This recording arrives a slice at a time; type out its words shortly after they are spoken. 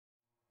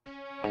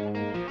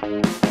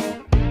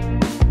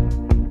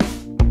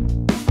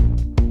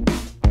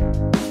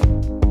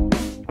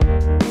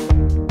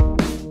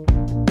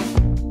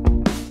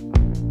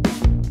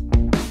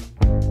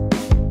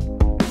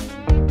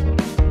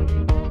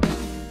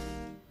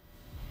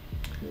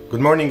Good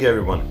morning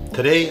everyone.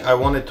 Today I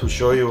wanted to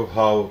show you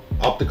how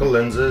optical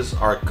lenses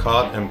are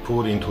cut and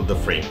put into the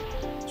frame.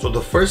 So the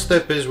first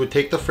step is we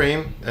take the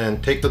frame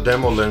and take the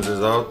demo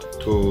lenses out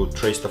to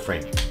trace the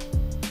frame.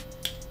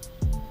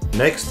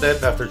 Next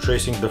step after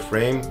tracing the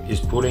frame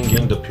is putting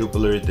in the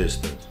pupillary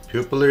distance.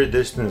 Pupillary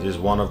distance is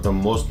one of the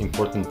most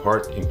important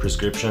parts in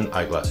prescription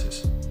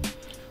eyeglasses.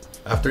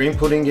 After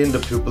inputting in the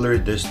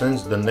pupillary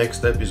distance, the next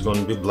step is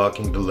going to be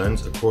blocking the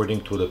lens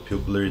according to the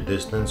pupillary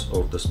distance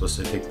of the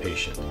specific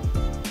patient.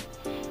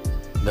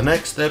 The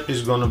next step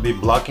is going to be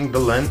blocking the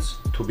lens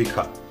to be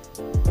cut.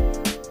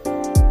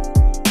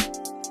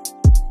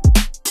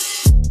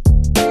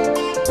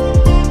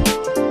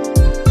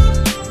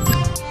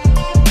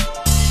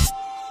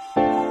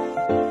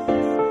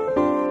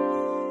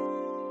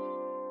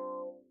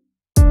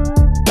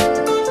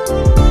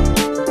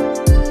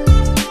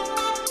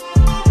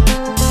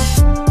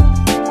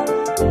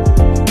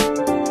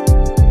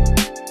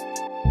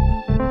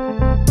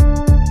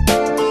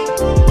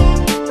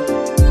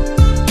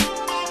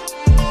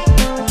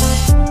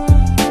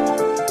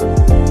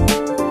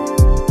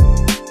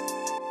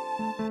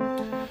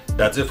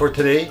 That's it for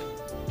today.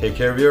 Take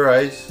care of your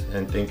eyes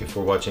and thank you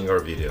for watching our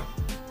video.